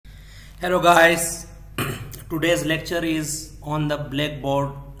Hello guys, today's lecture is on the Blackboard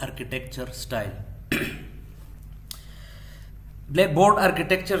architecture style. Blackboard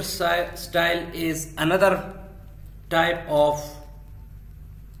architecture style is another type of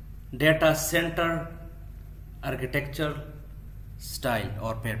data center architecture style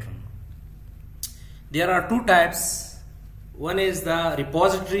or pattern. There are two types. One is the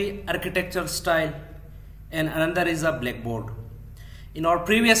repository architecture style and another is a Blackboard. In our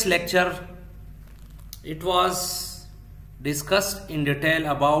previous lecture, it was discussed in detail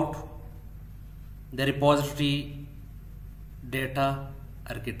about the repository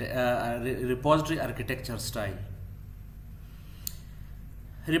architecture style.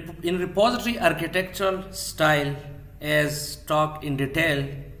 In repository architectural style, as talked in detail,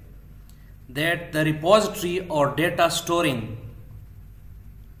 that the repository or data storing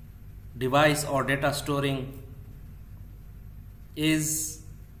device or data storing is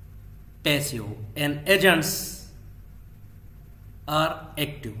passive and agents are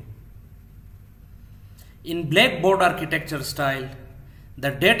active. In Blackboard architecture style, the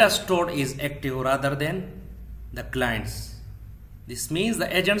data stored is active rather than the clients. This means the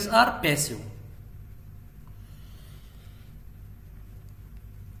agents are passive.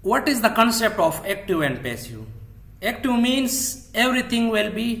 What is the concept of active and passive? Active means everything will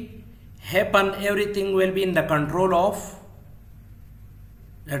be in the control of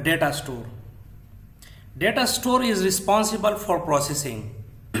the data store. Data store is responsible for processing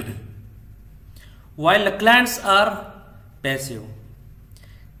while the clients are passive.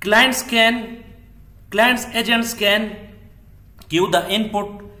 Clients agents can give the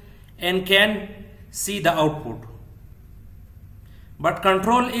input and can see the output, but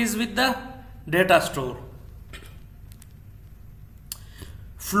control is with the data store.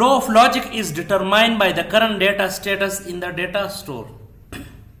 Flow of logic is determined by the current data status in the data store.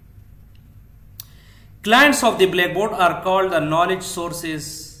 Clients of the Blackboard are called the knowledge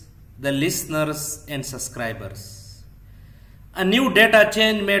sources, the listeners and subscribers. A new data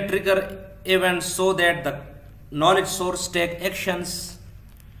change may trigger events so that the knowledge source take actions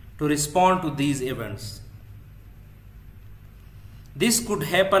to respond to these events. This could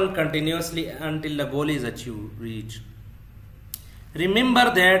happen continuously until the goal is reached.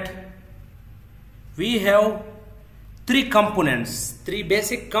 Remember that we have three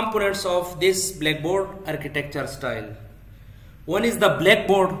basic components of this Blackboard architecture style. One is the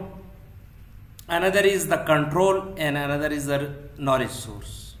Blackboard, another is the control, and another is the knowledge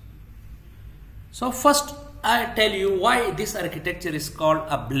source. So first I tell you why this architecture is called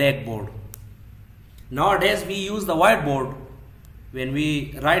a Blackboard. Nowadays we use the whiteboard. When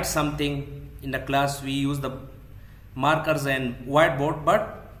we write something in the class, we use the markers and whiteboard,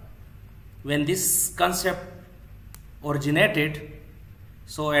 but when this concept originated,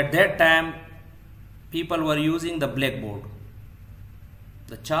 so at that time people were using the Blackboard,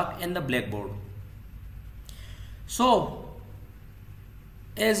 the chalk and the Blackboard. So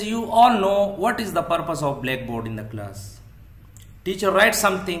as you all know, what is the purpose of Blackboard in the class? Teacher writes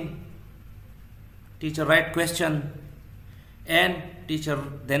something, teacher write question, and teacher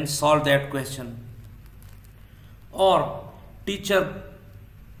then solve that question, or teacher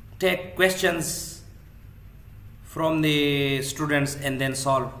take questions from the students and then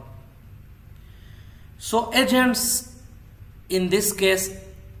solve. So agents in this case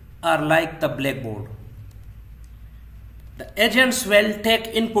are like the Blackboard. The agents will take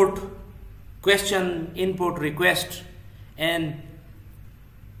input, question, input, request, and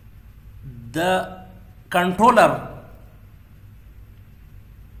the controller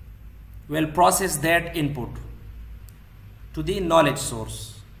will process that input to the knowledge source.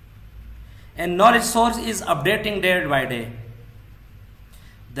 And knowledge source is updating day by day.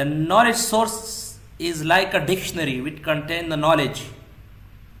 The knowledge source is like a dictionary which contains the knowledge,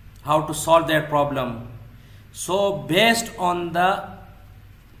 how to solve that problem. So based on the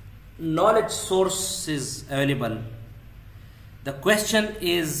knowledge sources available, the question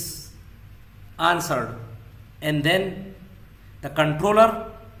is answered, and then the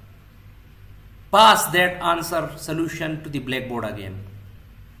controller pass that answer solution to the Blackboard again.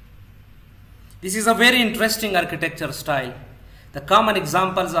 This is a very interesting architecture style. The common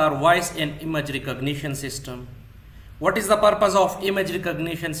examples are voice and image recognition system. What is the purpose of image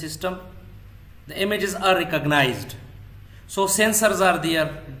recognition system? The images are recognized. So sensors are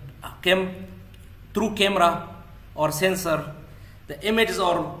there, through camera or sensor, the images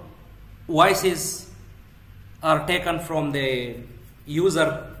or voices are taken from the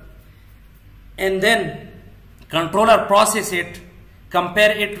user, and then controller process it,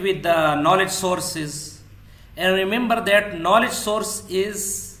 compare it with the knowledge sources, and remember that knowledge source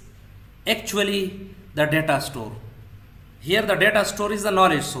is actually the data store. Here the data store is the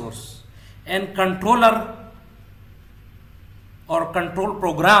knowledge source, and controller or control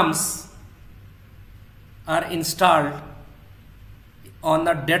programs are installed on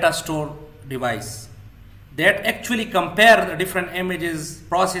the data store device that actually compare the different images,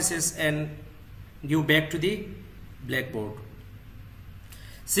 processes, and give back to the Blackboard.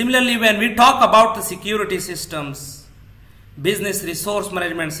 Similarly, when we talk about the security systems, business resource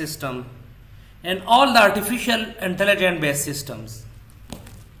management system, and all the artificial intelligence based systems,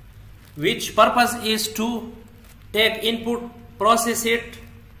 which purpose is to take input, process it,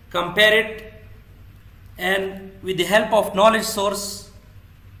 compare it, and with the help of knowledge source,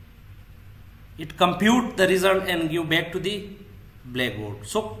 it compute the result and give back to the Blackboard.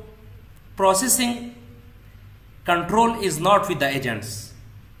 So processing control is not with the agents.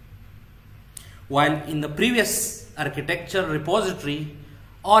 While in the previous architecture repository,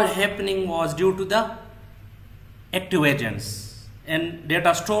 all happening was due to the active agents, and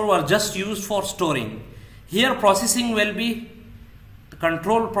data store were just used for storing. Here processing will be, the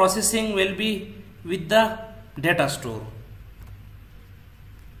control processing will be with the data store.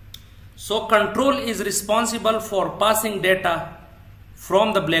 So control is responsible for passing data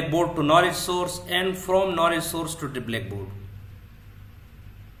from the Blackboard to knowledge source and from knowledge source to the Blackboard.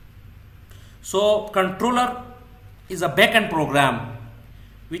 So controller is a backend program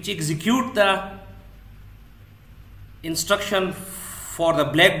which execute the instruction for the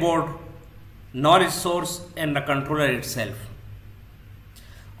Blackboard, knowledge source, and the controller itself.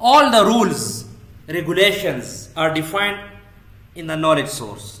 All the rules, regulations are defined in the knowledge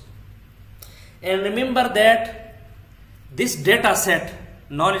source. And remember that this data set,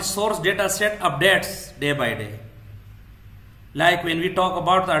 knowledge source data set, updates day by day. Like when we talk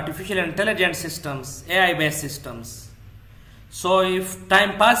about the artificial intelligence systems, AI based systems. So if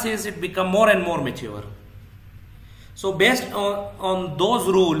time passes, it becomes more and more mature. So based on those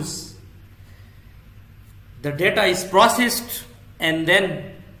rules, the data is processed, and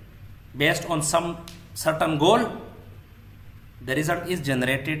then based on some certain goal, the result is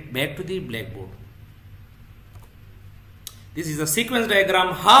generated back to the Blackboard. This is a sequence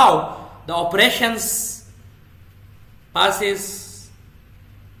diagram how the operations passes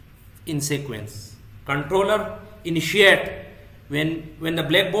in sequence. Controller initiate when the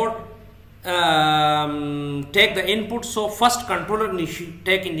Blackboard take the input. So first controller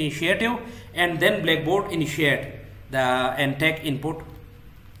take initiative, and then Blackboard initiate and take input.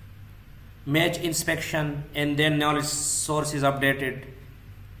 Match inspection, and then knowledge source is updated.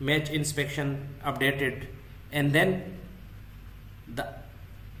 Match inspection updated, and then the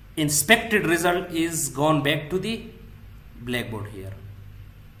inspected result is gone back to the Blackboard here.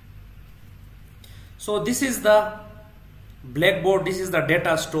 So this is the Blackboard, this is the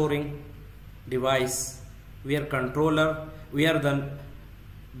data storing device where controller, where the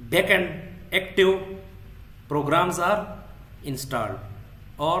backend active programs are installed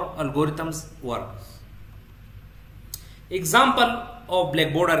or algorithms work. Example of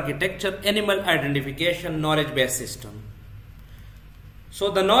Blackboard architecture: animal identification knowledge based system.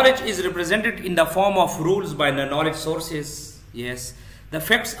 So the knowledge is represented in the form of rules by the knowledge sources. Yes, the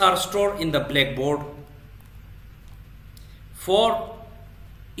facts are stored in the Blackboard. For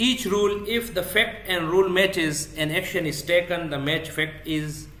each rule, if the fact and rule matches, an action is taken. The matching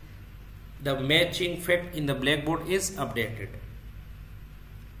fact in the Blackboard is updated.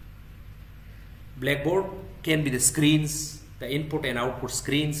 Blackboard can be the screens, the input and output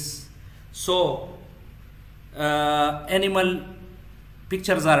screens. So animal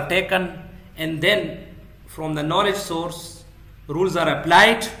pictures are taken, and then from the knowledge source rules are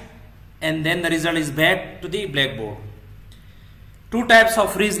applied, and then the result is back to the Blackboard. Two types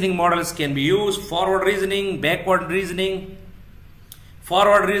of reasoning models can be used: forward reasoning, backward reasoning.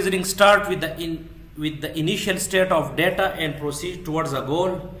 Forward reasoning starts with the initial state of data and proceeds towards a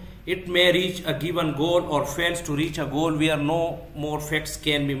goal. It may reach a given goal or fails to reach a goal where no more facts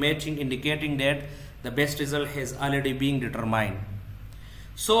can be matching, indicating that the best result has already been determined.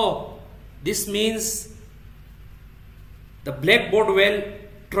 So this means the Blackboard will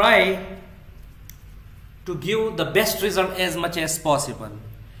try to give the best result as much as possible,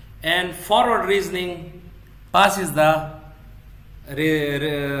 and forward reasoning passes the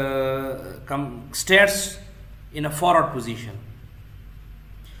states in a forward position,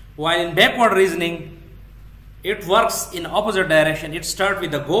 while in backward reasoning it works in opposite direction. It starts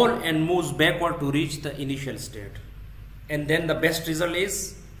with the goal and moves backward to reach the initial state, and then the best result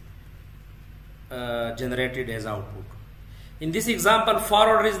is generated as output. In this example,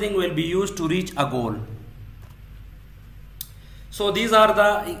 forward reasoning will be used to reach a goal. So these are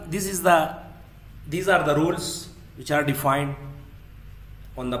the rules which are defined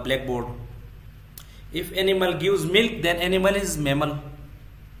on the blackboard. If animal gives milk, then animal is mammal.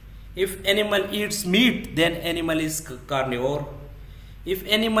 If animal eats meat, then animal is carnivore. If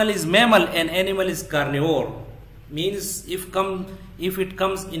animal is mammal and animal is carnivore, means if it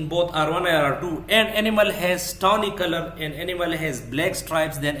comes in both R1 and R2, and animal has tawny color and animal has black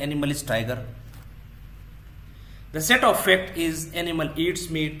stripes, then animal is tiger. The set of fact is animal eats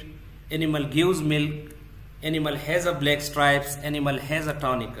meat, animal gives milk, animal has a black stripes, animal has a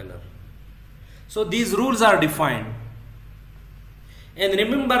tawny color. So these rules are defined. And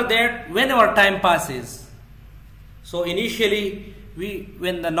remember that whenever time passes, so initially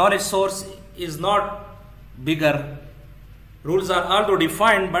when the knowledge source is not bigger, rules are although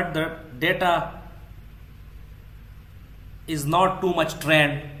defined, but the data is not too much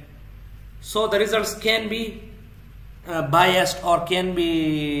trained, so the results can be biased or can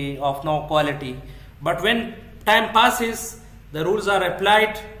be of no quality. But when time passes, the rules are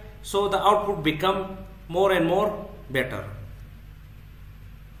applied, so the output become more and more better.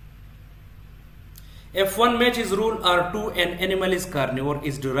 F1 matches rule R2 and animal is carnivore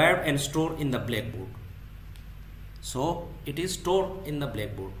is derived and stored in the blackboard. So it is stored in the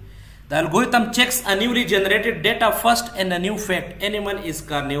blackboard. The algorithm checks a newly generated data first, and a new fact, animal is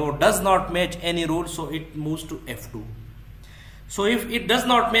carnivore, does not match any rule, so it moves to F2. So if it does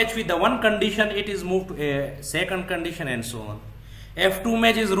not match with the one condition, it is moved to a second condition and so on. F2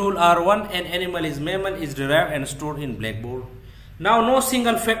 matches rule R1 and animal is mammal is derived and stored in blackboard. Now no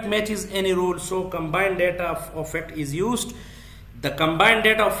single fact matches any rule, so combined data of fact is used. The combined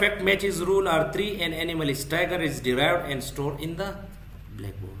data of fact matches rule R3 and animal is tiger is derived and stored in the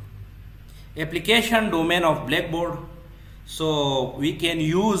blackboard. Application domain of blackboard. So we can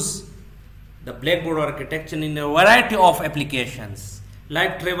use the blackboard architecture in a variety of applications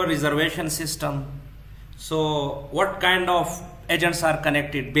like travel reservation system. So what kind of agents are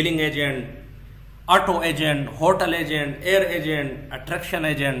connected? Billing agent, auto agent, hotel agent, air agent, attraction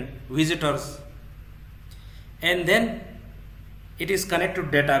agent, visitors. And then it is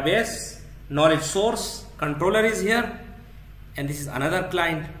connected to database, knowledge source, controller is here, and this is another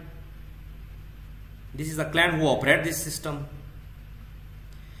client. This is the client who operates this system.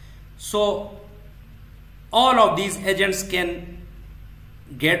 So all of these agents can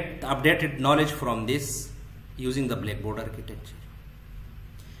get updated knowledge from this using the Blackboard architecture.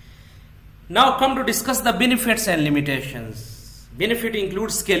 Now come to discuss the benefits and limitations. Benefit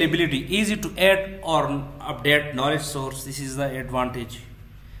includes scalability, easy to add or update knowledge source. This is the advantage.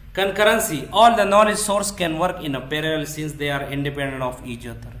 Concurrency, all the knowledge source can work in a parallel since they are independent of each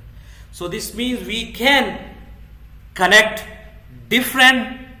other. So this means we can connect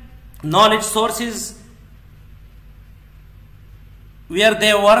different knowledge sources where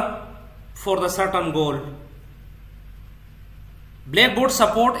they work for the certain goal. Blackboard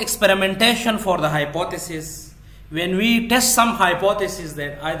support experimentation for the hypothesis. When we test some hypothesis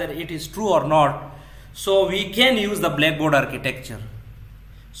that either it is true or not, so we can use the Blackboard architecture.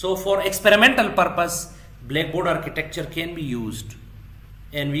 So for experimental purpose, Blackboard architecture can be used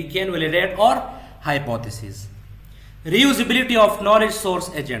and we can validate our hypothesis. Reusability of knowledge source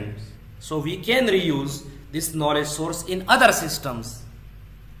agents. So we can reuse this knowledge source in other systems.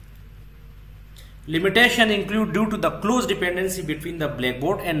 Limitation include due to the close dependency between the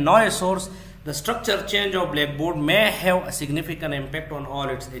Blackboard and knowledge source, the structure change of Blackboard may have a significant impact on all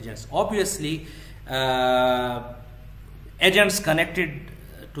its agents. Obviously, agents connected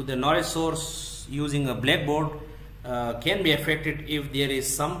to the knowledge source using a Blackboard can be affected if there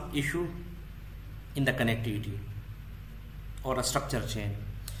is some issue in the connectivity or a structure change.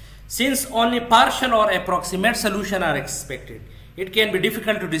 Since only partial or approximate solution are expected, it can be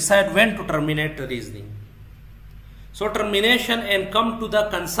difficult to decide when to terminate the reasoning. So termination and come to the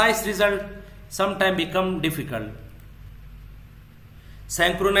concise result sometimes become difficult.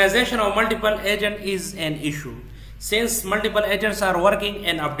 Synchronization of multiple agents is an issue. Since multiple agents are working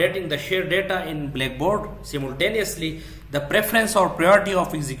and updating the shared data in Blackboard simultaneously, the preference or priority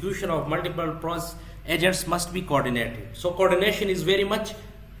of execution of multiple process agents must be coordinated. So coordination is very much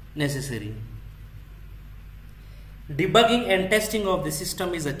necessary. Debugging and testing of the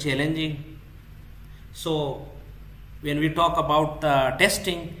system is a challenging. So when we talk about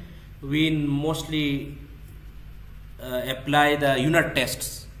testing, we mostly apply the unit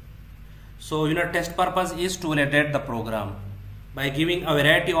tests. So unit test purpose is to validate the program by giving a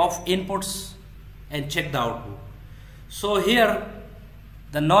variety of inputs and check the output. So here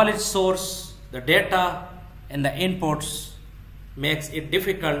the knowledge source, the data and the inputs makes it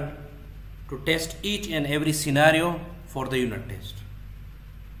difficult to test each and every scenario for the unit test.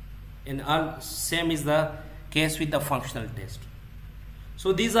 And all same is the case with the functional test.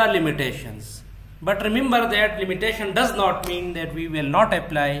 So these are limitations. But remember that limitation does not mean that we will not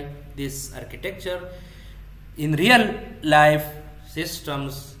apply this architecture. In real life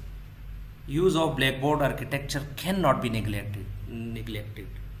systems, use of Blackboard architecture cannot be neglected.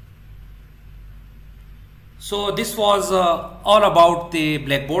 So this was all about the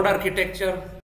Blackboard architecture.